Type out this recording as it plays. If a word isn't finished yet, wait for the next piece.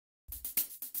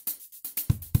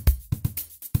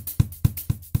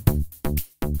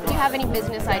have any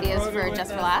business ideas for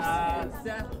Just for Laughs?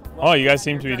 Oh, you guys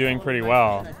seem to be doing pretty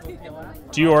well.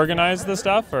 Do you organize the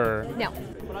stuff, or? No.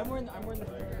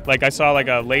 Like, I saw like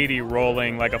a lady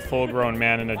rolling like a full-grown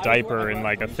man in a diaper in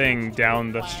like a thing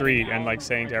down the street and like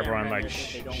saying to everyone like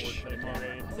shh, shh.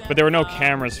 But there were no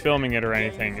cameras filming it or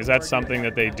anything. Is that something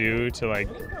that they do to like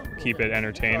keep it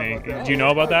entertaining? Do you know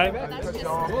about that?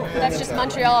 That's just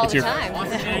Montreal all the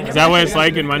time. Is that what it's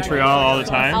like in Montreal all the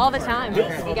time? All the time.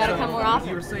 You gotta come more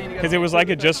often. Because it was like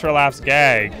a Just for Laughs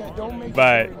gag,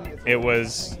 but it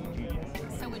was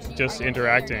just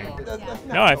interacting.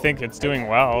 No, I think it's doing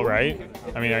well, right?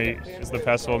 I mean, is the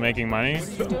festival making money? It's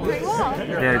doing pretty well.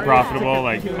 Very profitable,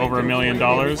 like over $1 million?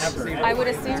 I would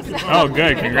assume so. Oh,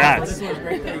 good, congrats.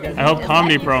 I hope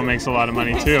ComedyPro makes a lot of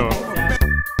money too.